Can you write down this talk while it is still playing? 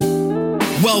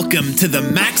Welcome to the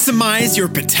Maximize Your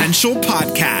Potential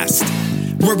podcast,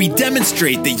 where we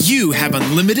demonstrate that you have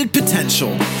unlimited potential,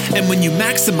 and when you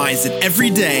maximize it every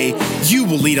day, you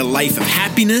will lead a life of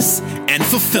happiness and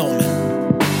fulfillment.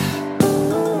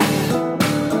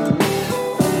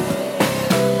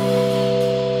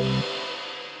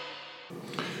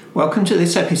 Welcome to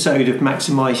this episode of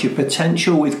Maximize Your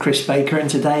Potential with Chris Baker, and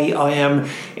today I am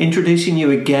introducing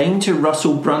you again to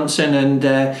Russell Brunson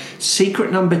and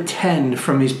secret number 10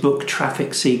 from his book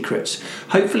Traffic Secrets.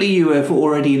 Hopefully you have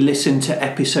already listened to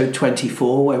episode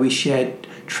 24 where we shared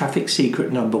Traffic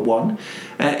Secret number 1.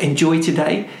 Enjoy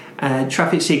today,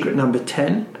 Traffic Secret number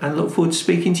 10, and look forward to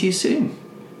speaking to you soon.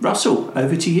 Russell,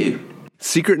 over to you.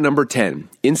 Secret number 10,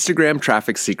 Instagram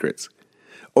Traffic Secrets.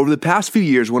 Over the past few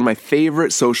years, one of my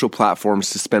favorite social platforms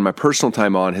to spend my personal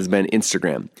time on has been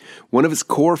Instagram. One of its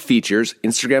core features,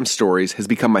 Instagram Stories, has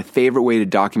become my favorite way to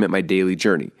document my daily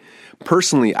journey.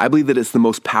 Personally, I believe that it's the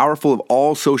most powerful of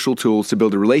all social tools to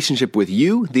build a relationship with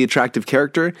you, the attractive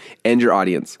character, and your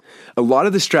audience. A lot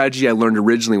of the strategy I learned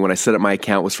originally when I set up my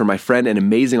account was from my friend and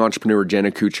amazing entrepreneur, Jenna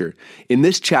Kutcher. In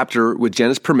this chapter, with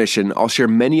Jenna's permission, I'll share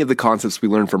many of the concepts we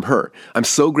learned from her. I'm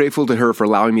so grateful to her for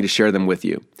allowing me to share them with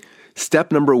you.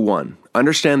 Step number 1,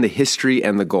 understand the history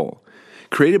and the goal.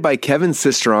 Created by Kevin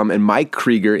Systrom and Mike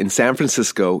Krieger in San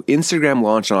Francisco, Instagram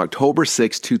launched on October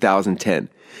 6, 2010.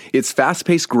 Its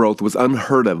fast-paced growth was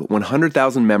unheard of: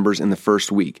 100,000 members in the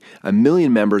first week, 1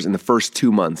 million members in the first 2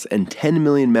 months, and 10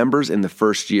 million members in the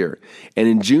first year. And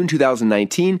in June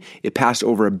 2019, it passed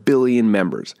over 1 billion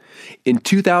members. In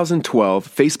 2012,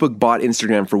 Facebook bought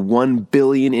Instagram for $1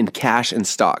 billion in cash and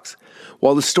stocks.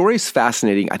 While the story is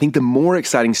fascinating, I think the more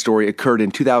exciting story occurred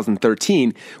in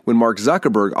 2013 when Mark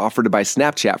Zuckerberg offered to buy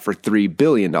Snapchat for $3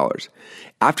 billion.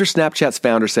 After Snapchat's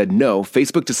founder said no,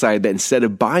 Facebook decided that instead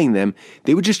of buying them,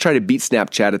 they would just try to beat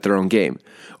Snapchat at their own game.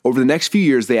 Over the next few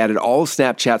years, they added all of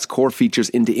Snapchat's core features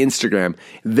into Instagram.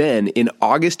 Then, in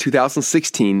August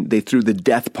 2016, they threw the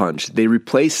death punch. They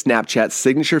replaced Snapchat's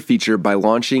signature feature by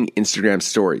launching Instagram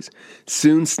Stories.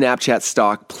 Soon, Snapchat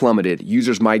stock plummeted.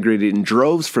 Users migrated in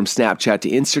droves from Snapchat to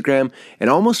Instagram, and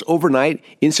almost overnight,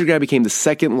 Instagram became the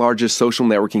second largest social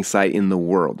networking site in the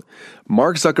world.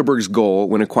 Mark Zuckerberg's goal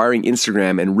when acquiring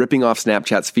Instagram and ripping off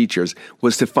Snapchat's features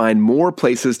was to find more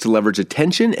places to leverage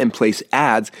attention and place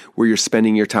ads where you're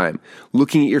spending your time,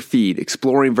 looking at your feed,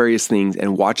 exploring various things,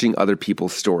 and watching other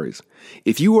people's stories.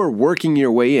 If you are working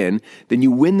your way in, then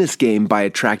you win this game by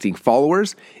attracting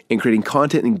followers and creating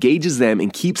content that engages them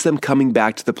and keeps them coming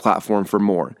back to the platform for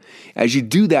more. As you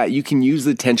do that, you can use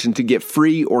the attention to get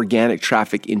free organic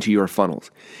traffic into your funnels.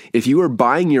 If you are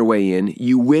buying your way in,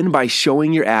 you win by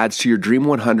showing your ads to your Dream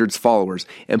 100's followers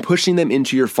and pushing them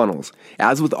into your funnels.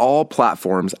 As with all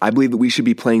platforms, I believe that we should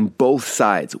be playing both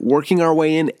sides, working our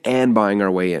way in and buying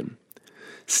our way in.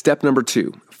 Step number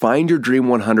 2, find your Dream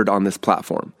 100 on this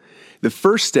platform. The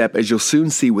first step, as you'll soon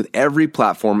see with every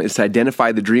platform, is to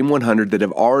identify the Dream 100 that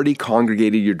have already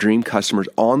congregated your dream customers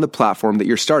on the platform that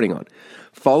you're starting on.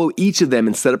 Follow each of them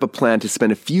and set up a plan to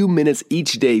spend a few minutes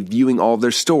each day viewing all of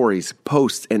their stories,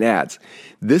 posts, and ads.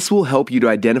 This will help you to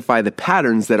identify the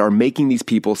patterns that are making these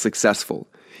people successful.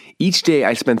 Each day,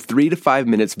 I spend 3 to 5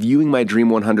 minutes viewing my Dream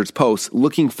 100's posts,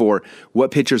 looking for what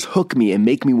pictures hook me and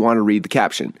make me want to read the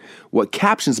caption, what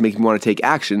captions make me want to take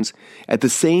actions. At the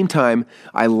same time,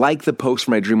 I like the post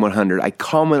for my Dream 100. I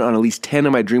comment on at least 10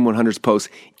 of my Dream 100's posts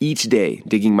each day,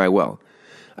 digging my well.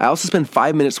 I also spend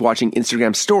 5 minutes watching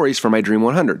Instagram Stories for my Dream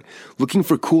 100, looking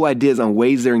for cool ideas on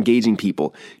ways they're engaging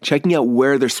people, checking out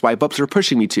where their swipe ups are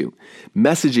pushing me to,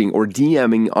 messaging or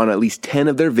DMing on at least 10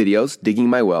 of their videos, digging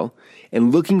my well,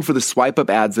 and looking for the swipe up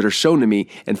ads that are shown to me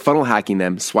and funnel hacking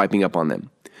them, swiping up on them.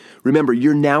 Remember,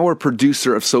 you're now a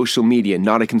producer of social media,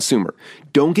 not a consumer.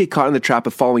 Don't get caught in the trap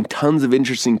of following tons of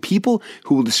interesting people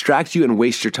who will distract you and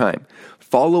waste your time.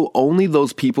 Follow only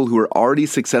those people who are already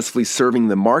successfully serving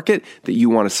the market that you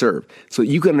want to serve, so that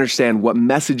you can understand what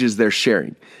messages they're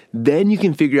sharing. Then you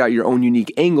can figure out your own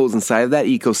unique angles inside of that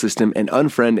ecosystem and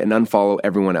unfriend and unfollow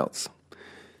everyone else.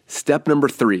 Step number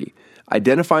 3,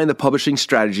 identifying the publishing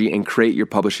strategy and create your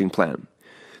publishing plan.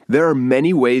 There are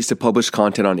many ways to publish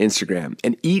content on Instagram,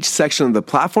 and each section of the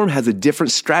platform has a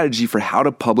different strategy for how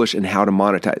to publish and how to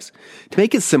monetize. To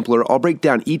make it simpler, I'll break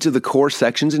down each of the core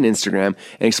sections in Instagram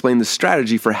and explain the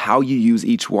strategy for how you use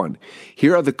each one.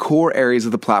 Here are the core areas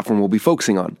of the platform we'll be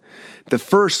focusing on. The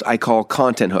first I call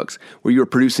content hooks, where you are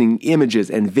producing images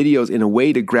and videos in a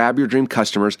way to grab your dream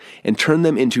customers and turn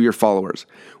them into your followers.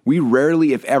 We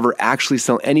rarely, if ever, actually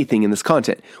sell anything in this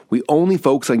content. We only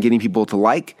focus on getting people to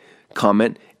like,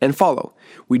 comment, and follow.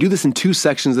 We do this in 2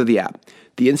 sections of the app: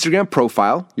 the Instagram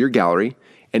profile, your gallery,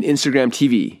 and Instagram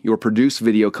TV, your produced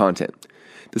video content.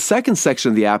 The second section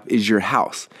of the app is your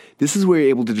house. This is where you're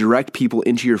able to direct people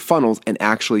into your funnels and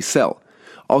actually sell.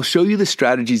 I'll show you the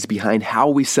strategies behind how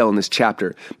we sell in this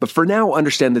chapter, but for now,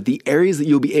 understand that the areas that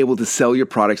you'll be able to sell your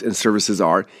products and services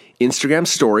are Instagram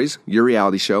Stories, your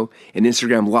reality show, and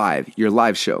Instagram Live, your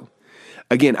live show.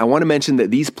 Again, I want to mention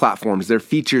that these platforms, their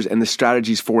features, and the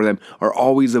strategies for them are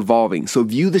always evolving. So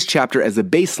view this chapter as a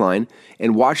baseline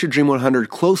and watch your Dream 100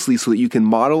 closely so that you can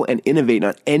model and innovate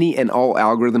on any and all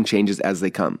algorithm changes as they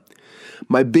come.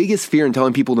 My biggest fear in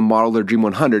telling people to model their Dream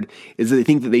 100 is that they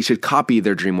think that they should copy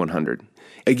their Dream 100.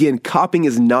 Again, copying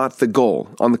is not the goal.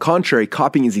 On the contrary,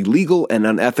 copying is illegal and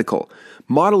unethical.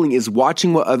 Modeling is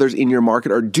watching what others in your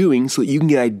market are doing so that you can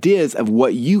get ideas of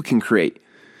what you can create.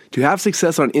 To have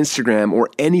success on Instagram or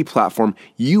any platform,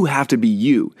 you have to be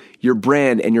you. Your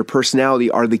brand and your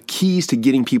personality are the keys to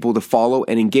getting people to follow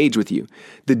and engage with you.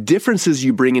 The differences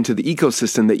you bring into the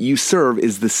ecosystem that you serve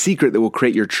is the secret that will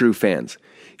create your true fans.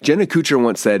 Jenna Kutcher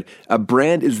once said, "A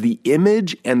brand is the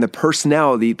image and the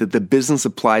personality that the business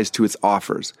applies to its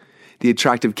offers. The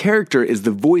attractive character is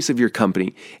the voice of your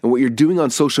company, and what you're doing on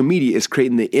social media is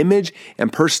creating the image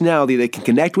and personality that can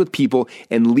connect with people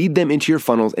and lead them into your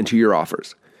funnels and to your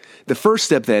offers." The first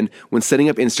step then, when setting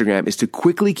up Instagram, is to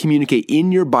quickly communicate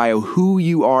in your bio who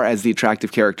you are as the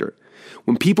attractive character.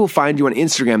 When people find you on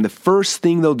Instagram, the first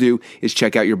thing they'll do is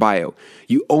check out your bio.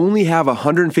 You only have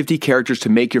 150 characters to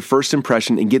make your first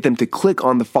impression and get them to click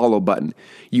on the follow button.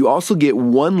 You also get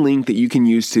one link that you can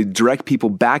use to direct people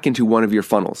back into one of your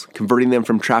funnels, converting them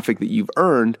from traffic that you've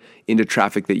earned into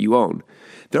traffic that you own.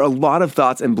 There are a lot of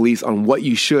thoughts and beliefs on what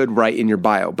you should write in your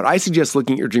bio, but I suggest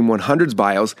looking at your Dream 100's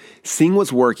bios, seeing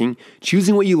what's working,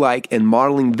 choosing what you like, and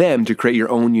modeling them to create your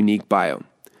own unique bio.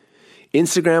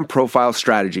 Instagram profile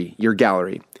strategy, your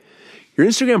gallery. Your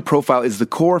Instagram profile is the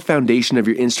core foundation of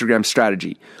your Instagram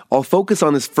strategy. I'll focus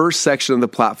on this first section of the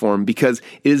platform because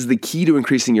it is the key to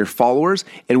increasing your followers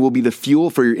and will be the fuel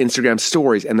for your Instagram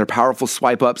stories and their powerful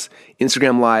swipe ups,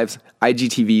 Instagram lives,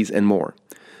 IGTVs, and more.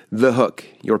 The hook,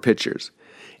 your pictures.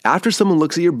 After someone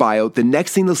looks at your bio, the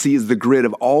next thing they'll see is the grid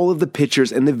of all of the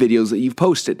pictures and the videos that you've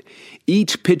posted.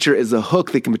 Each picture is a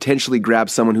hook that can potentially grab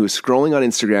someone who is scrolling on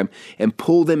Instagram and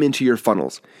pull them into your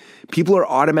funnels. People are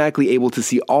automatically able to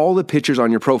see all the pictures on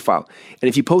your profile, and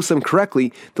if you post them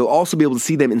correctly, they'll also be able to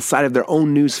see them inside of their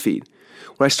own newsfeed.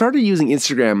 When I started using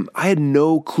Instagram, I had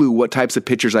no clue what types of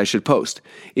pictures I should post.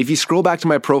 If you scroll back to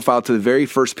my profile to the very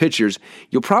first pictures,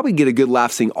 you'll probably get a good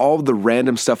laugh seeing all of the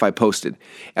random stuff I posted.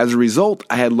 As a result,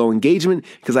 I had low engagement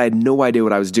because I had no idea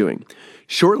what I was doing.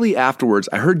 Shortly afterwards,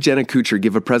 I heard Jenna Kutcher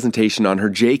give a presentation on her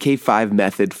JK5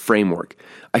 method framework.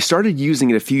 I started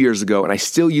using it a few years ago, and I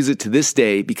still use it to this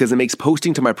day because it makes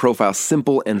posting to my profile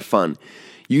simple and fun.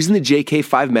 Using the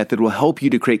JK5 method will help you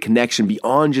to create connection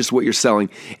beyond just what you're selling,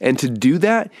 and to do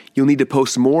that, you'll need to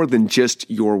post more than just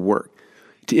your work.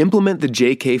 To implement the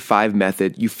JK5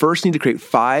 method, you first need to create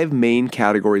 5 main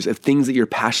categories of things that you're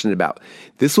passionate about.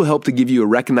 This will help to give you a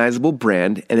recognizable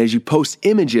brand, and as you post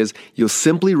images, you'll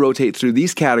simply rotate through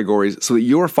these categories so that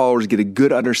your followers get a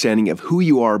good understanding of who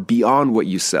you are beyond what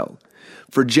you sell.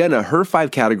 For Jenna, her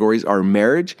 5 categories are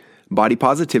marriage, body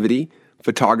positivity,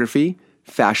 photography,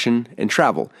 fashion, and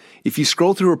travel. If you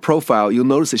scroll through her profile, you'll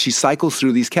notice that she cycles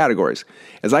through these categories.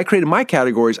 As I created my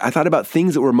categories, I thought about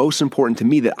things that were most important to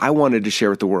me that I wanted to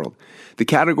share with the world. The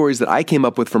categories that I came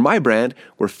up with for my brand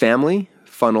were family,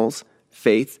 funnels,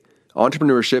 faith,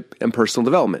 entrepreneurship, and personal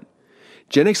development.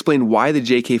 Jenna explained why the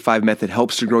JK5 method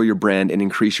helps to grow your brand and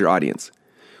increase your audience.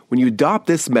 When you adopt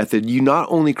this method, you not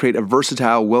only create a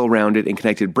versatile, well-rounded, and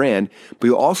connected brand, but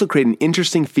you'll also create an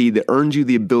interesting feed that earns you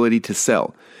the ability to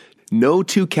sell. No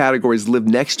 2 categories live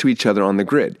next to each other on the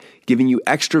grid, giving you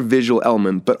extra visual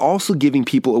element, but also giving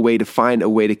people a way to find a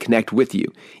way to connect with you,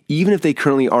 even if they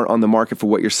currently aren't on the market for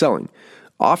what you're selling.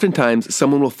 Oftentimes,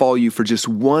 someone will follow you for just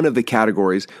one of the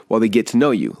categories while they get to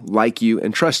know you, like you,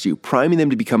 and trust you, priming them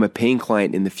to become a paying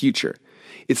client in the future.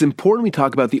 It's important we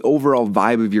talk about the overall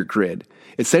vibe of your grid.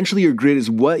 Essentially, your grid is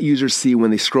what users see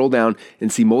when they scroll down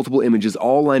and see multiple images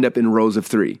all lined up in rows of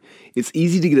 3. It's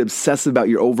easy to get obsessive about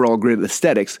your overall grid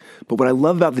aesthetics, but what I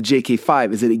love about the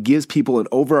JK5 is that it gives people an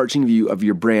overarching view of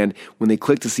your brand when they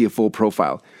click to see a full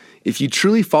profile. If you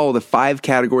truly follow the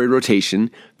 5-category rotation,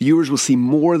 viewers will see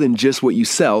more than just what you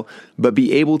sell, but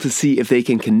be able to see if they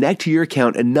can connect to your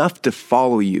account enough to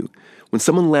follow you. When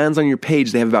someone lands on your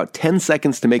page, they have about 10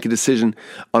 seconds to make a decision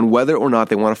on whether or not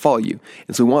they want to follow you.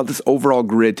 And so we want this overall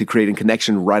grid to create a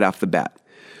connection right off the bat.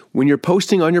 When you're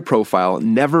posting on your profile,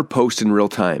 never post in real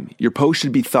time. Your post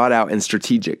should be thought out and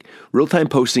strategic. Real-time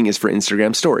posting is for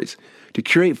Instagram stories. To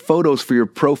curate photos for your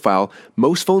profile,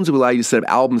 most phones will allow you to set up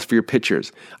albums for your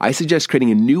pictures. I suggest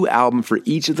creating a new album for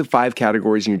each of the 5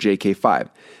 categories in your JK5.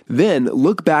 Then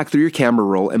look back through your camera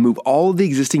roll and move all of the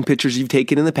existing pictures you've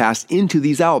taken in the past into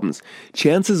these albums.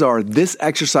 Chances are this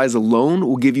exercise alone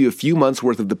will give you a few months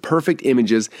worth of the perfect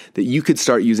images that you could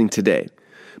start using today.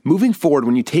 Moving forward,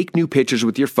 when you take new pictures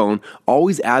with your phone,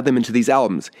 always add them into these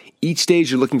albums. Each day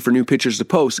you're looking for new pictures to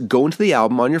post, go into the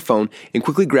album on your phone and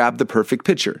quickly grab the perfect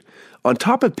picture. On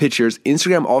top of pictures,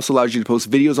 Instagram also allows you to post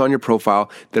videos on your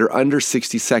profile that are under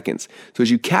 60 seconds. So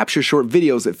as you capture short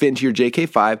videos that fit into your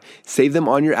JK5, save them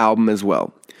on your album as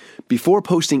well. Before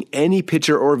posting any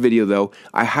picture or video though,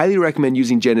 I highly recommend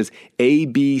using Jenna's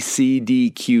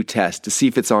ABCDQ test to see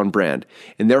if it's on brand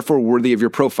and therefore worthy of your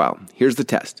profile. Here's the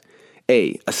test.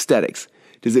 A. Aesthetics.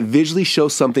 Does it visually show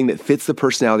something that fits the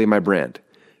personality of my brand?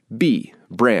 B.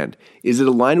 Brand. Is it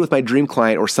aligned with my dream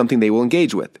client or something they will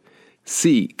engage with?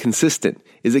 C. Consistent.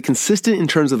 Is it consistent in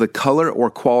terms of the color or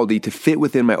quality to fit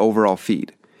within my overall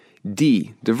feed?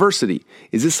 D. Diversity.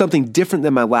 Is this something different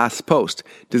than my last post?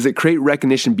 Does it create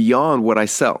recognition beyond what I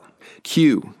sell?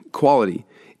 Q. Quality.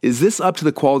 Is this up to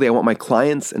the quality I want my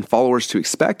clients and followers to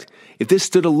expect? If this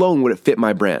stood alone, would it fit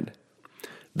my brand?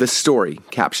 The story,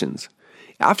 captions.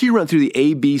 After you run through the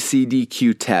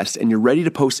ABCDQ test and you're ready to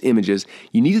post images,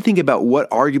 you need to think about what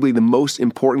arguably the most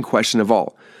important question of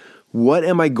all. What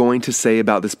am I going to say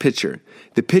about this picture?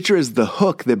 The picture is the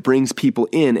hook that brings people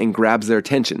in and grabs their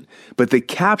attention, but the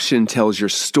caption tells your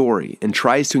story and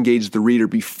tries to engage the reader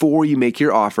before you make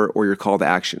your offer or your call to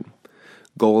action.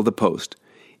 Goal of the post.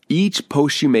 Each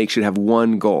post you make should have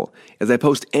one goal. As I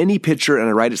post any picture and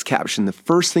I write its caption, the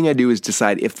first thing I do is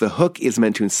decide if the hook is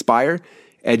meant to inspire,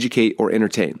 educate, or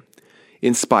entertain.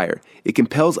 Inspire. It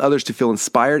compels others to feel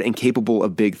inspired and capable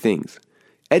of big things.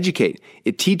 Educate.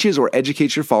 It teaches or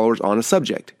educates your followers on a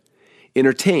subject.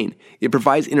 Entertain. It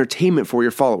provides entertainment for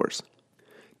your followers.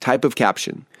 Type of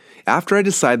caption. After I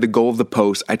decide the goal of the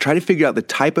post, I try to figure out the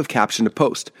type of caption to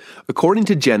post. According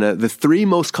to Jenna, the 3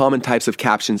 most common types of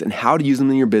captions and how to use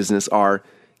them in your business are: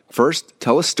 first,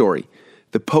 tell a story.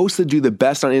 The posts that do the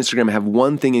best on Instagram have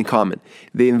one thing in common.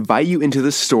 They invite you into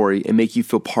the story and make you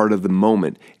feel part of the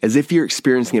moment, as if you're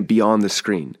experiencing it beyond the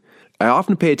screen. I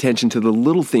often pay attention to the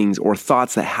little things or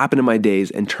thoughts that happen in my days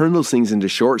and turn those things into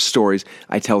short stories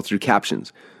I tell through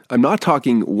captions. I'm not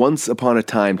talking once upon a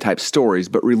time type stories,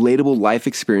 but relatable life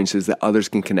experiences that others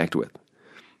can connect with.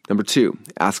 Number 2,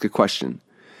 ask a question.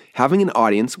 Having an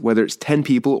audience, whether it's 10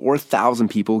 people or 1,000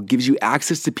 people, gives you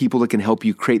access to people that can help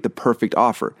you create the perfect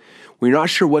offer. When you're not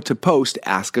sure what to post,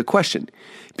 ask a question.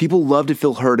 People love to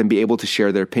feel heard and be able to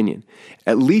share their opinion.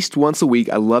 At least once a week,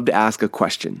 I love to ask a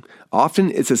question.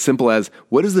 Often it's as simple as,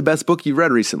 what is the best book you've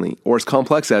read recently? Or as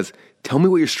complex as, tell me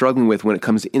what you're struggling with when it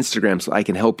comes to Instagram so I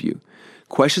can help you.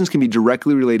 Questions can be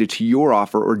directly related to your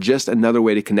offer or just another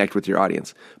way to connect with your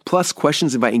audience. Plus,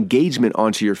 questions invite engagement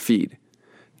onto your feed.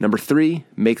 Number 3,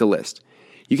 make a list.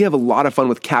 You can have a lot of fun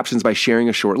with captions by sharing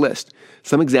a short list.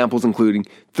 Some examples including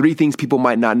 3 things people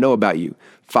might not know about you,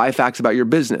 5 facts about your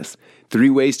business, 3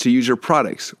 ways to use your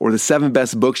products, or the 7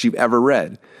 best books you've ever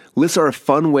read. Lists are a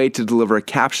fun way to deliver a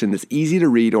caption that's easy to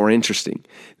read or interesting.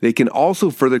 They can also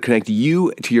further connect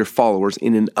you to your followers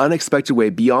in an unexpected way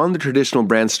beyond the traditional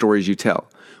brand stories you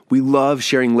tell. We love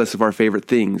sharing lists of our favorite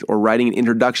things or writing an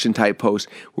introduction type post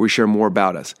where we share more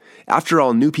about us. After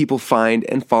all, new people find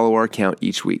and follow our account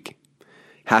each week.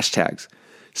 Hashtags.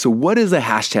 So what is a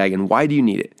hashtag and why do you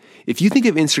need it? If you think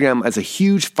of Instagram as a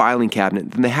huge filing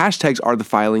cabinet, then the hashtags are the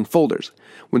filing folders.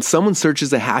 When someone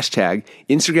searches a hashtag,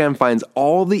 Instagram finds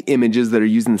all the images that are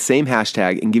using the same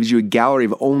hashtag and gives you a gallery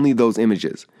of only those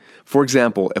images. For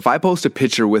example, if I post a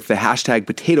picture with the hashtag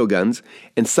potato guns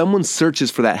and someone searches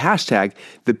for that hashtag,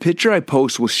 the picture I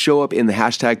post will show up in the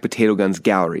hashtag potato guns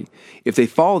gallery. If they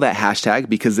follow that hashtag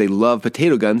because they love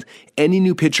potato guns, any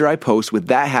new picture I post with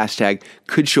that hashtag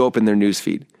could show up in their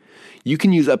newsfeed. You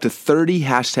can use up to 30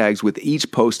 hashtags with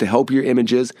each post to help your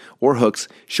images or hooks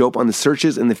show up on the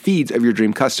searches and the feeds of your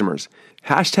dream customers.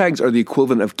 Hashtags are the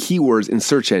equivalent of keywords in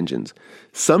search engines.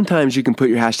 Sometimes you can put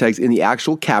your hashtags in the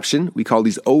actual caption, we call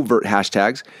these overt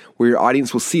hashtags, where your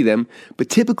audience will see them,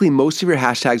 but typically most of your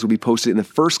hashtags will be posted in the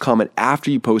first comment after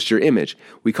you post your image.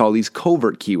 We call these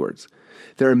covert keywords.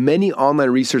 There are many online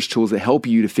research tools that help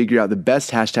you to figure out the best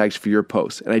hashtags for your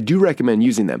posts, and I do recommend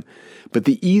using them. But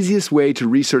the easiest way to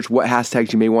research what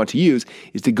hashtags you may want to use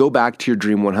is to go back to your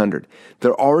Dream 100.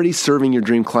 They're already serving your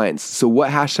dream clients, so what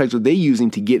hashtags are they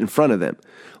using to get in front of them?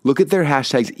 Look at their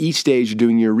hashtags each day as you're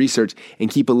doing your research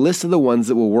and keep a list of the ones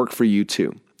that will work for you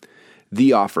too.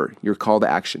 The offer, your call to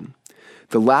action.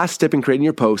 The last step in creating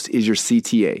your post is your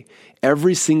CTA.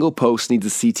 Every single post needs a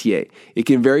CTA. It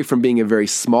can vary from being a very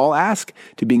small ask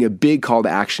to being a big call to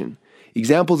action.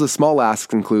 Examples of small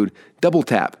asks include double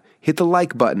tap, hit the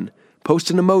like button, post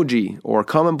an emoji, or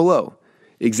comment below.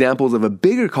 Examples of a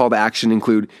bigger call to action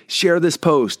include share this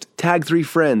post, tag 3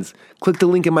 friends, click the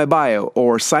link in my bio,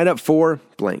 or sign up for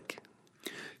blank.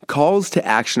 Calls to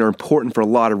action are important for a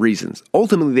lot of reasons.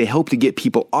 Ultimately, they help to get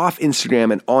people off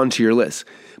Instagram and onto your list.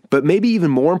 But maybe even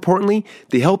more importantly,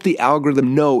 they help the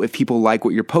algorithm know if people like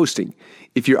what you're posting.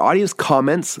 If your audience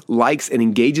comments, likes, and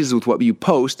engages with what you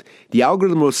post, the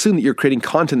algorithm will assume that you're creating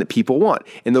content that people want,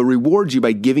 and they'll reward you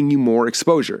by giving you more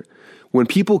exposure. When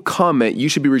people comment, you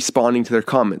should be responding to their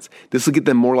comments. This will get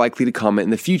them more likely to comment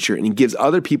in the future, and it gives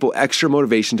other people extra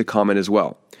motivation to comment as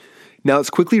well. Now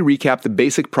let's quickly recap the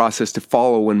basic process to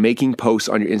follow when making posts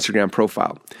on your Instagram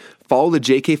profile. Follow the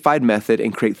JK5 method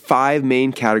and create 5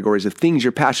 main categories of things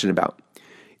you're passionate about.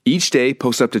 Each day,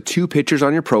 post up to 2 pictures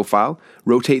on your profile,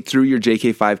 rotate through your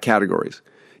JK5 categories.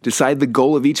 Decide the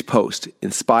goal of each post,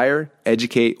 inspire,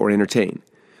 educate, or entertain.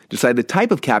 Decide the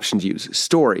type of caption to use,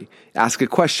 story, ask a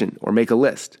question, or make a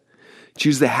list.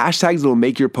 Choose the hashtags that will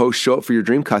make your post show up for your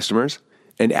dream customers,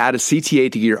 and add a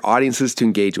CTA to get your audiences to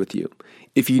engage with you.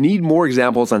 If you need more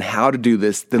examples on how to do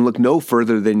this, then look no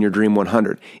further than your Dream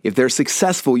 100. If they're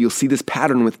successful, you'll see this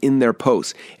pattern within their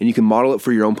posts, and you can model it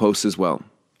for your own posts as well.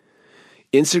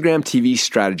 Instagram TV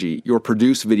strategy, your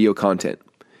produced video content.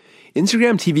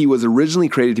 Instagram TV was originally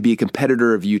created to be a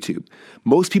competitor of YouTube.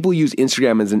 Most people use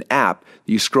Instagram as an app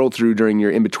that you scroll through during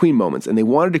your in-between moments, and they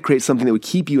wanted to create something that would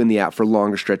keep you in the app for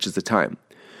longer stretches of time.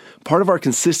 Part of our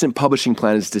consistent publishing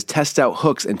plan is to test out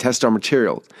hooks and test our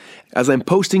materials. As I'm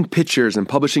posting pictures and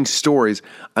publishing stories,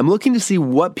 I'm looking to see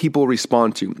what people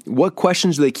respond to. What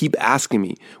questions do they keep asking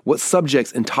me? What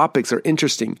subjects and topics are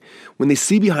interesting? When they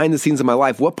see behind the scenes of my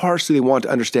life, what parts do they want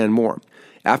to understand more?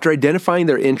 After identifying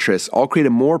their interests, I'll create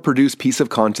a more produced piece of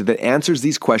content that answers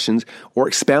these questions or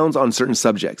expounds on certain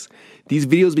subjects. These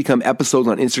videos become episodes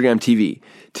on Instagram TV.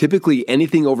 Typically,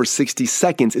 anything over 60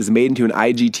 seconds is made into an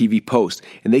IGTV post,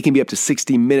 and they can be up to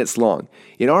 60 minutes long.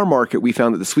 In our market, we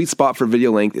found that the sweet spot for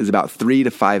video length is about 3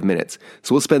 to 5 minutes.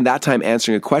 So we'll spend that time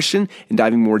answering a question and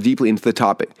diving more deeply into the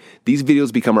topic. These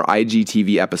videos become our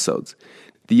IGTV episodes.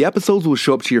 The episodes will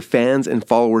show up to your fans and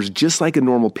followers just like a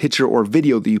normal picture or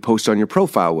video that you post on your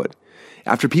profile would.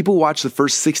 After people watch the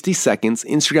first 60 seconds,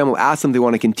 Instagram will ask them if they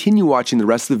want to continue watching the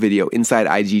rest of the video inside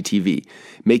IGTV,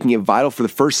 making it vital for the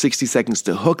first 60 seconds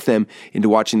to hook them into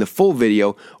watching the full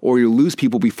video, or you'll lose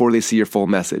people before they see your full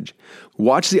message.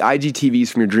 Watch the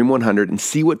IGTVs from your Dream 100 and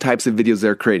see what types of videos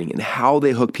they're creating and how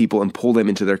they hook people and pull them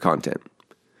into their content.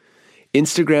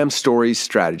 Instagram Stories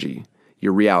Strategy,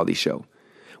 your reality show.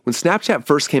 When Snapchat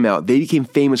first came out, they became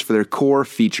famous for their core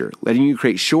feature, letting you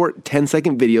create short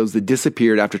 10-second videos that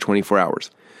disappeared after 24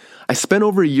 hours. I spent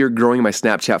over a year growing my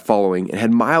Snapchat following and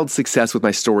had mild success with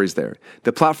my stories there.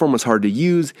 The platform was hard to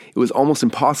use, it was almost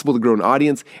impossible to grow an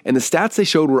audience, and the stats they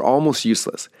showed were almost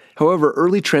useless. However,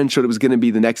 early trends showed it was going to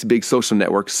be the next big social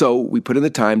network, so we put in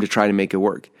the time to try to make it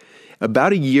work.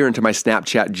 About a year into my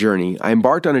Snapchat journey, I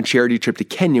embarked on a charity trip to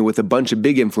Kenya with a bunch of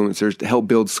big influencers to help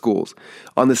build schools.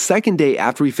 On the second day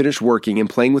after we finished working and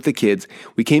playing with the kids,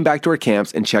 we came back to our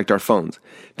camps and checked our phones.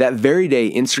 That very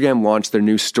day, Instagram launched their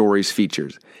new Stories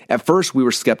features. At first, we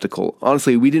were skeptical.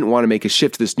 Honestly, we didn't want to make a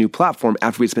shift to this new platform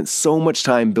after we'd spent so much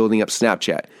time building up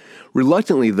Snapchat.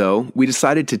 Reluctantly, though, we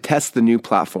decided to test the new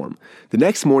platform. The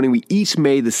next morning, we each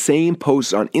made the same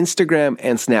posts on Instagram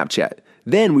and Snapchat.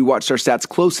 Then we watched our stats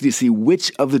closely to see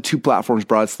which of the two platforms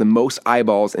brought us the most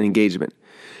eyeballs and engagement.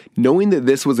 Knowing that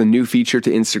this was a new feature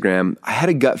to Instagram, I had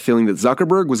a gut feeling that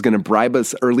Zuckerberg was going to bribe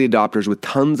us early adopters with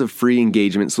tons of free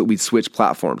engagement so that we'd switch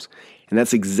platforms. And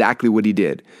that's exactly what he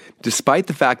did. Despite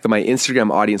the fact that my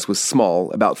Instagram audience was small,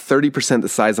 about 30% the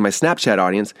size of my Snapchat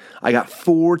audience, I got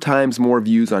 4 times more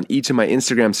views on each of my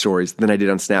Instagram stories than I did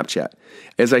on Snapchat.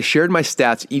 As I shared my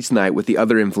stats each night with the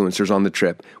other influencers on the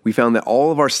trip, we found that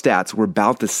all of our stats were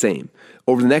about the same.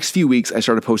 Over the next few weeks, I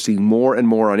started posting more and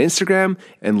more on Instagram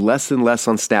and less on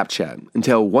Snapchat,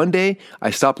 until one day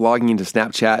I stopped logging into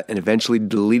Snapchat and eventually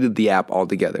deleted the app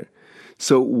altogether.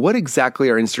 So what exactly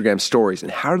are Instagram stories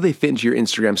and how do they fit into your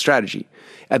Instagram strategy?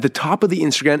 At the top of the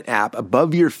Instagram app,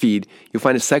 above your feed, you'll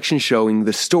find a section showing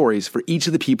the stories for each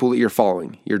of the people that you're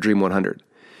following, your Dream 100.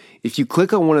 If you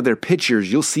click on one of their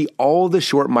pictures, you'll see all the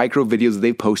short micro videos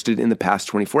they've posted in the past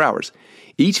 24 hours.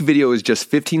 Each video is just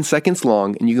 15 seconds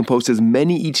long, and you can post as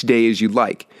many each day as you'd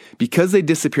like. Because they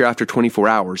disappear after 24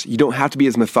 hours, you don't have to be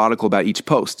as methodical about each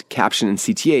post, caption, and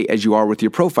CTA as you are with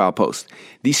your profile post.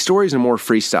 These stories are more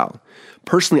freestyle.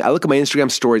 Personally, I look at my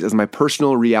Instagram stories as my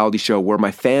personal reality show where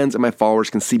my fans and my followers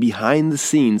can see behind the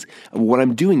scenes of what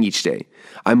I'm doing each day.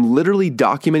 I'm literally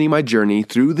documenting my journey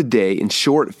through the day in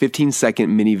short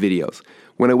 15-second mini videos.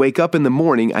 When I wake up in the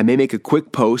morning, I may make a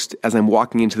quick post as I'm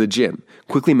walking into the gym,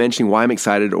 quickly mentioning why I'm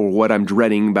excited or what I'm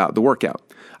dreading about the workout.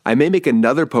 I may make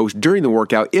another post during the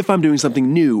workout if I'm doing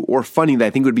something new or funny that I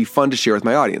think would be fun to share with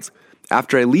my audience.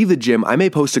 After I leave the gym, I may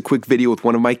post a quick video with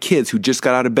one of my kids who just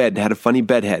got out of bed and had a funny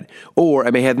bedhead, or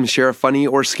I may have them share a funny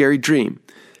or scary dream.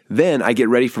 Then I get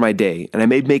ready for my day, and I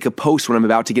may make a post when I'm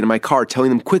about to get in my car telling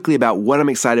them quickly about what I'm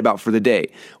excited about for the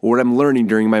day, or what I'm learning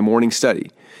during my morning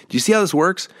study. Do you see how this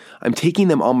works? I'm taking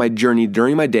them on my journey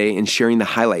during my day and sharing the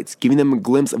highlights, giving them a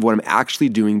glimpse of what I'm actually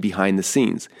doing behind the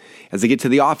scenes. As I get to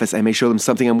the office, I may show them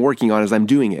something I'm working on as I'm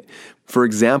doing it. For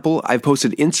example, I've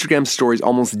posted Instagram stories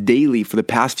almost daily for the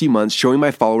past few months showing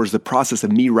my followers the process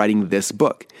of me writing this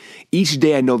book. Each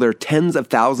day I know there are tens of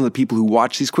thousands of people who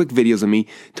watch these quick videos of me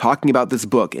talking about this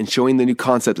book and showing the new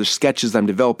concepts or sketches I'm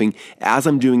developing as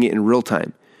I'm doing it in real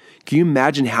time. Can you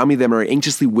imagine how many of them are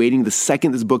anxiously waiting the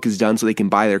second this book is done so they can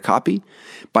buy their copy?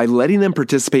 By letting them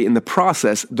participate in the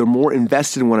process, they're more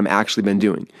invested in what I'm actually been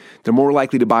doing. They're more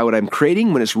likely to buy what I'm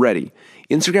creating when it's ready.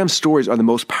 Instagram stories are the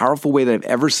most powerful way that I've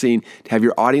ever seen to have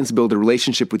your audience build a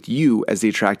relationship with you as the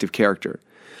attractive character.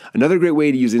 Another great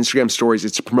way to use Instagram stories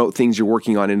is to promote things you're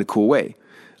working on in a cool way.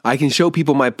 I can show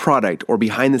people my product or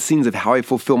behind the scenes of how I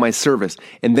fulfill my service,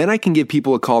 and then I can give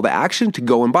people a call to action to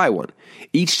go and buy one.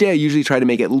 Each day I usually try to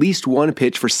make at least one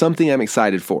pitch for something I'm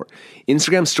excited for.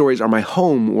 Instagram stories are my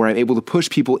home where I'm able to push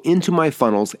people into my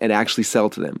funnels and actually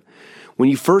sell to them. When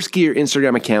you first get your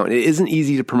Instagram account, it isn't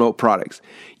easy to promote products.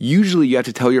 Usually you have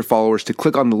to tell your followers to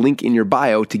click on the link in your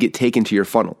bio to get taken to your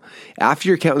funnel. After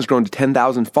your account has grown to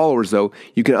 10,000 followers though,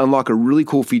 you can unlock a really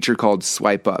cool feature called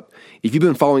Swipe Up. If you've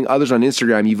been following others on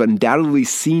Instagram, you've undoubtedly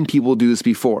seen people do this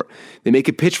before. They make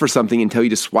a pitch for something and tell you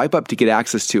to swipe up to get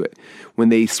access to it. When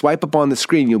they swipe up on the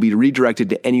screen, you'll be redirected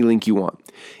to any link you want.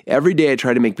 Every day I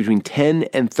try to make between 10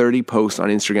 and 30 posts on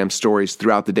Instagram stories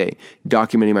throughout the day,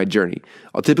 documenting my journey.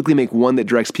 I'll typically make one that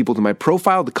directs people to my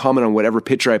profile to comment on whatever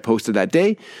picture I posted that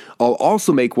day. I'll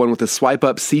also make one with a swipe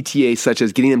up CTA such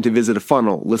as getting them to visit a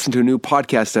funnel, listen to a new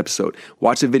podcast episode,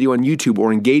 watch a video on YouTube,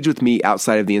 or engage with me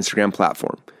outside of the Instagram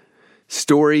platform.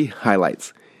 Story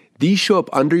highlights. These show up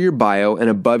under your bio and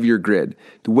above your grid.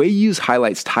 The way you use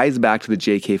highlights ties back to the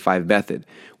JK5 method.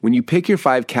 When you pick your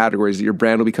 5 categories that your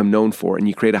brand will become known for and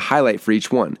you create a highlight for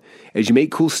each one, as you make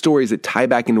cool stories that tie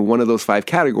back into one of those 5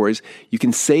 categories, you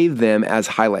can save them as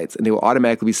highlights and they will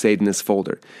automatically be saved in this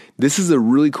folder. This is a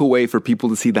really cool way for people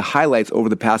to see the highlights over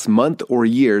the past month or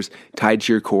years tied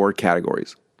to your core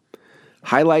categories.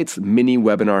 Highlights mini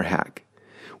webinar hack.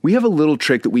 We have a little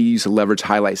trick that we use to leverage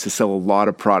highlights to sell a lot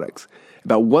of products.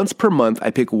 About once per month,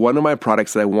 I pick one of my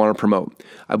products that I want to promote.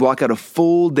 I block out a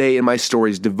full day in my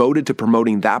stories devoted to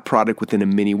promoting that product within a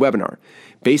mini webinar.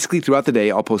 Basically, throughout the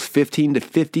day, I'll post 15 to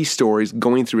 50 stories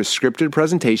going through a scripted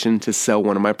presentation to sell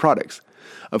one of my products.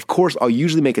 Of course, I'll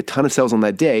usually make a ton of sales on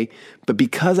that day, but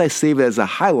because I save it as a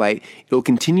highlight, it'll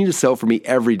continue to sell for me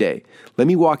every day. Let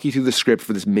me walk you through the script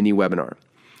for this mini webinar.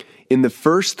 In the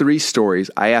first 3 stories,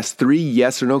 I ask 3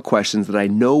 yes or no questions that I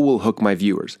know will hook my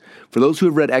viewers. For those who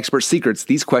have read Expert Secrets,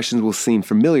 these questions will seem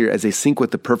familiar as they sync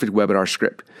with the perfect webinar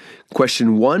script.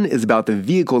 Question 1 is about the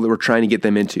vehicle that we're trying to get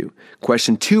them into.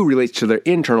 Question 2 relates to their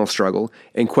internal struggle,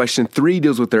 and question 3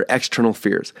 deals with their external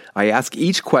fears. I ask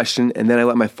each question, and then I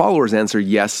let my followers answer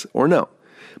yes or no.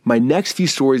 My next few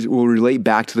stories will relate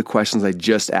back to the questions I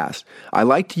just asked. I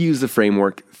like to use the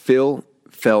framework feel,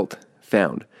 felt,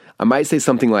 found. I might say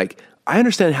something like, I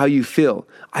understand how you feel.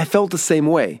 I felt the same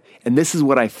way, and this is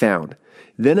what I found.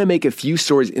 Then I make a few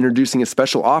stories introducing a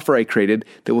special offer I created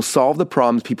that will solve the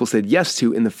problems people said yes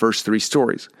to in the first 3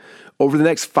 stories. Over the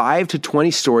next 5 to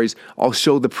 20 stories, I'll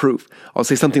show the proof. I'll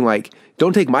say something like,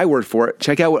 don't take my word for it,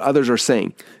 check out what others are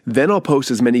saying. Then I'll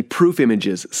post as many proof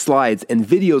images, slides, and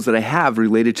videos that I have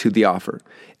related to the offer.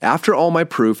 After all my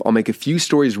proof, I'll make a few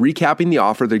stories recapping the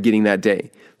offer they're getting that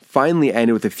day. Finally, I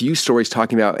ended with a few stories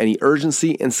talking about any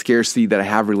urgency and scarcity that I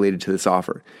have related to this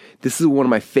offer. This is one of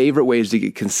my favorite ways to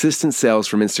get consistent sales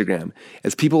from Instagram.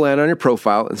 As people land on your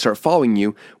profile and start following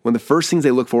you, one of the first things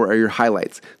they look for are your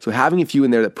highlights. So having a few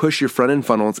in there that push your front-end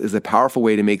funnels is a powerful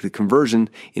way to make the conversion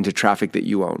into traffic that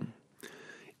you own.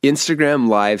 Instagram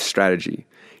Live strategy.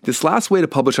 This last way to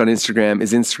publish on Instagram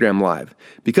is Instagram Live.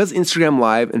 Because Instagram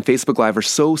Live and Facebook Live are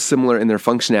so similar in their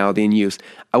functionality and use,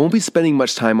 I won't be spending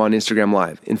much time on Instagram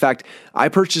Live. In fact, I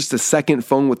purchased a second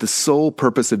phone with the sole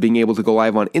purpose of being able to go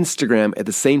live on Instagram at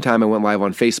the same time I went live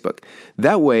on Facebook.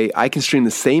 That way, I can stream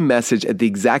the same message at the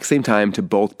exact same time to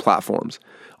both platforms.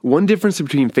 One difference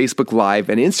between Facebook Live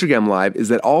and Instagram Live is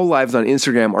that all lives on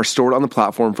Instagram are stored on the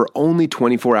platform for only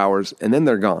 24 hours and then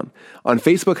they're gone. On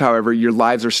Facebook, however, your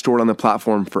lives are stored on the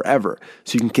platform forever,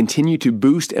 so you can continue to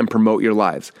boost and promote your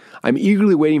lives. I'm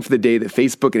eagerly waiting for the day that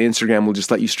Facebook and Instagram will just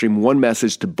let you stream one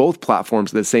message to both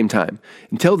platforms at the same time.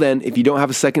 Until then, if you don't have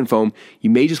a second phone,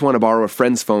 you may just want to borrow a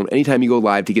friend's phone anytime you go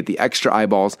live to get the extra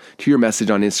eyeballs to your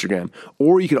message on Instagram.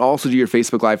 Or you can also do your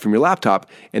Facebook Live from your laptop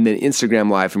and then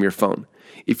Instagram Live from your phone.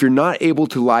 If you're not able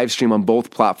to live stream on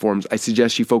both platforms, I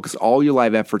suggest you focus all your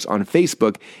live efforts on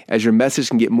Facebook, as your message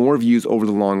can get more views over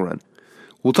the long run.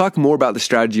 We'll talk more about the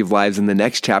strategy of lives in the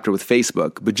next chapter with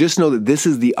Facebook, but just know that this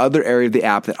is the other area of the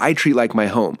app that I treat like my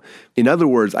home. In other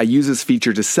words, I use this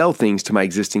feature to sell things to my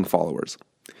existing followers.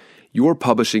 Your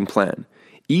publishing plan.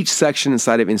 Each section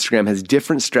inside of Instagram has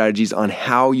different strategies on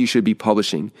how you should be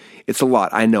publishing. It's a lot,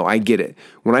 I know, I get it.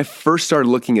 When I first started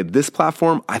looking at this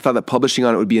platform, I thought that publishing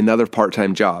on it would be another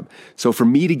part-time job. So for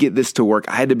me to get this to work,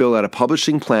 I had to build out a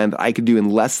publishing plan that I could do in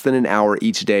less than an hour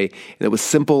each day, and it was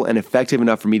simple and effective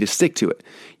enough for me to stick to it.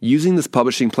 Using this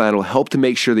publishing plan will help to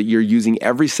make sure that you're using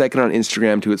every second on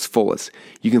Instagram to its fullest.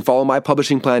 You can follow my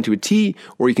publishing plan to a T,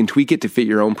 or you can tweak it to fit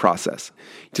your own process.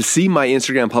 To see my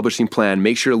Instagram publishing plan,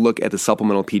 make sure to look at the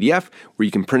supplemental PDF where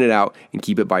you can print it out and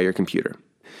keep it by your computer.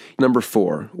 Number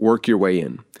 4, work your way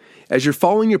in. As you're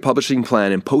following your publishing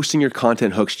plan and posting your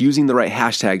content hooks using the right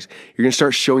hashtags, you're going to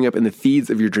start showing up in the feeds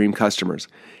of your dream customers.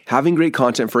 Having great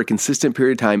content for a consistent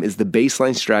period of time is the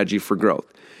baseline strategy for growth.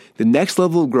 The next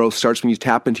level of growth starts when you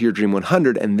tap into your Dream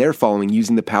 100 and their following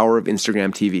using the power of Instagram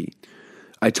TV.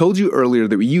 I told you earlier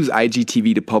that we use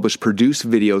IGTV to publish produced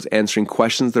videos answering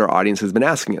questions that our audience has been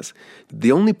asking us.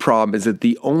 The only problem is that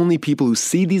the only people who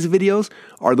see these videos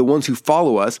are the ones who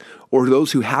follow us or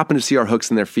those who happen to see our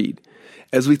hooks in their feed.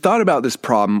 As we thought about this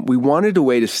problem, we wanted a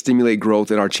way to stimulate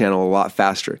growth in our channel a lot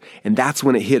faster, and that's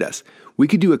when it hit us. We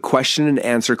could do a question and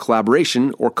answer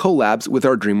collaboration or collabs with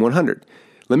our Dream 100.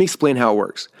 Let me explain how it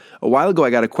works. A while ago, I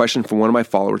got a question from one of my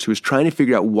followers who was trying to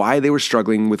figure out why they were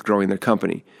struggling with growing their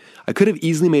company. I could have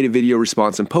easily made a video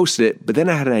response and posted it, but then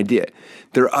I had an idea.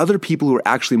 There are other people who are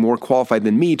actually more qualified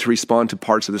than me to respond to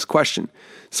parts of this question.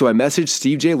 So I messaged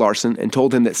Steve J. Larson and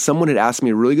told him that someone had asked me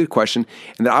a really good question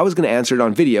and that I was going to answer it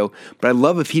on video, but I'd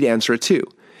love if he'd answer it too.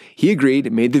 He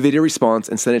agreed, made the video response,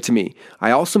 and sent it to me.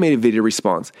 I also made a video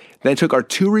response. Then I took our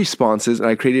 2 responses and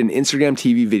I created an Instagram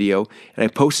TV video and I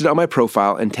posted it on my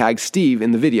profile and tagged Steve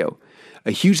in the video.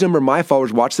 A huge number of my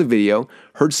followers watched the video,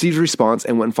 heard Steve's response,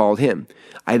 and went and followed him.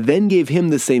 I then gave him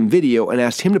the same video and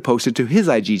asked him to post it to his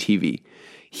IGTV.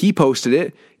 He posted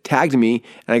it, tagged me,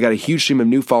 and I got a huge stream of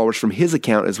new followers from his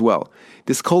account as well.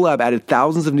 This collab added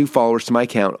thousands of new followers to my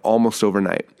account almost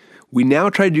overnight. We now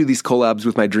try to do these collabs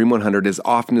with my Dream 100 as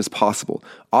often as possible.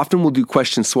 Often we'll do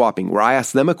question swapping, where I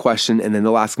ask them a question and then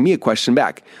they'll ask me a question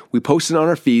back. We post it on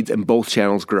our feeds and both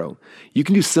channels grow. You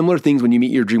can do similar things when you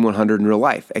meet your Dream 100 in real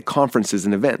life, at conferences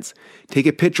and events. Take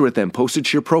a picture with them, post it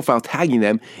to your profile tagging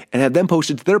them, and have them post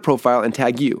it to their profile and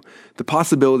tag you. The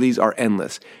possibilities are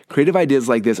endless. Creative ideas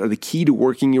like this are the key to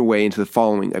working your way into the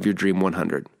following of your Dream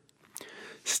 100.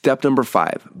 Step number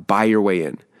 5, buy your way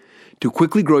in. To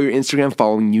quickly grow your Instagram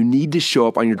following, you need to show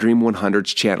up on your Dream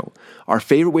 100's channel. Our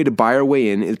favorite way to buy our way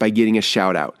in is by getting a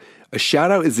shout out. A shout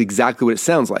out is exactly what it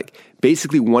sounds like.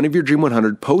 Basically, one of your Dream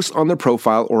 100 posts on their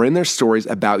profile or in their stories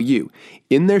about you.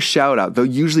 In their shout out, they'll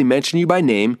usually mention you by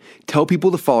name, tell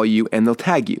people to follow you, and they'll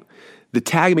tag you. The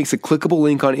tag makes a clickable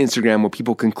link on Instagram where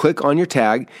people can click on your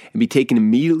tag and be taken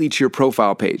immediately to your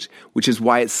profile page, which is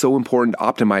why it's so important to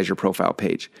optimize your profile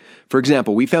page. For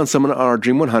example, we found someone on our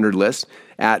Dream 100 list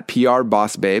at PR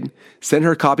Boss Babe, sent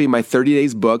her a copy of my 30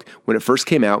 Days book when it first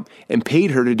came out, and paid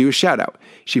her to do a shout out.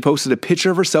 She posted a picture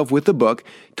of herself with the book,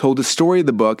 told the story of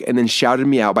the book, and then shouted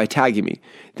me out by tagging me.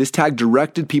 This tag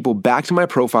directed people back to my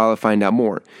profile to find out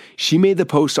more. She made the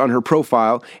post on her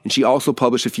profile, and she also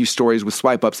published a few stories with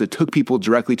swipe ups that took people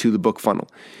directly to the book funnel.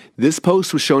 This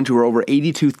post was shown to her over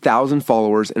 82,000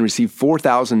 followers and received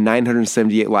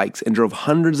 4,978 likes and drove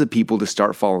hundreds of people to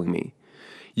start following me.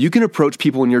 You can approach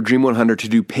people in your Dream 100 to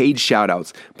do paid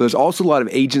shoutouts, but there's also a lot of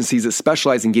agencies that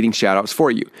specialize in getting shoutouts for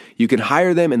you. You can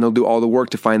hire them and they'll do all the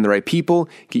work to find the right people,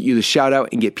 get you the shoutout,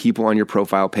 and get people on your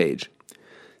profile page.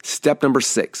 Step number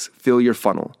 6, fill your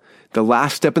funnel. The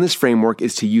last step in this framework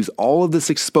is to use all of this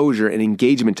exposure and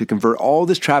engagement to convert all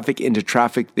this traffic into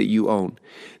traffic that you own.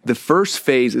 The first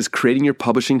phase is creating your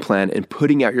publishing plan and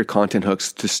putting out your content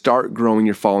hooks to start growing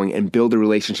your following and build a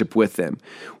relationship with them.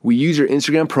 We use your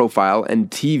Instagram profile and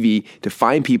TV to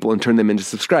find people and turn them into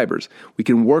subscribers. We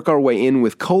can work our way in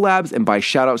with collabs and buy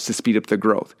shoutouts to speed up the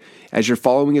growth. As your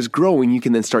following is growing, you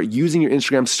can then start using your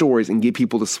Instagram stories and get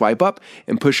people to swipe up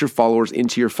and push your followers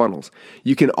into your funnels.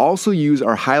 You can also use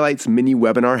our Highlights mini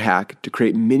webinar hack to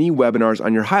create mini webinars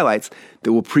on your highlights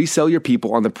that will pre-sell your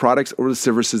people on the products or the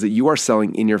services that you are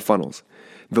selling in your funnels.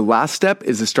 The last step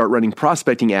is to start running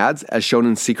prospecting ads, as shown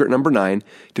in secret number 9,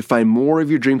 to find more of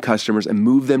your dream customers and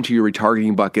move them to your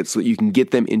retargeting bucket so that you can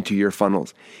get them into your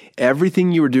funnels.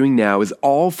 Everything you are doing now is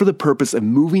all for the purpose of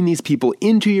moving these people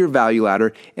into your value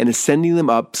ladder and ascending them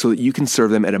up so that you can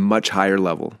serve them at a much higher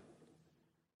level.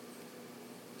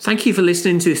 Thank you for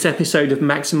listening to this episode of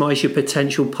Maximize Your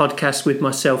Potential podcast with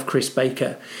myself, Chris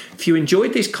Baker. If you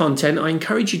enjoyed this content, I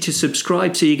encourage you to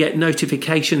subscribe so you get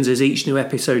notifications as each new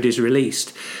episode is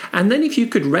released. And then if you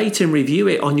could rate and review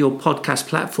it on your podcast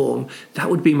platform,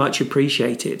 that would be much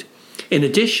appreciated. In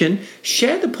addition,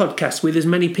 share the podcast with as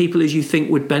many people as you think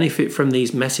would benefit from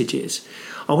these messages.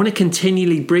 I want to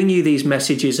continually bring you these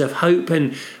messages of hope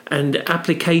and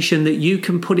application that you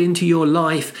can put into your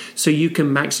life so you can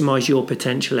maximize your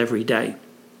potential every day.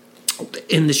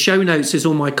 In the show notes is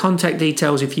all my contact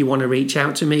details if you want to reach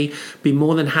out to me. Be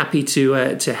more than happy to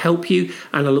help you,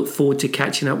 and I look forward to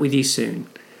catching up with you soon.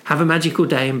 Have a magical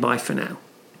day and bye for now.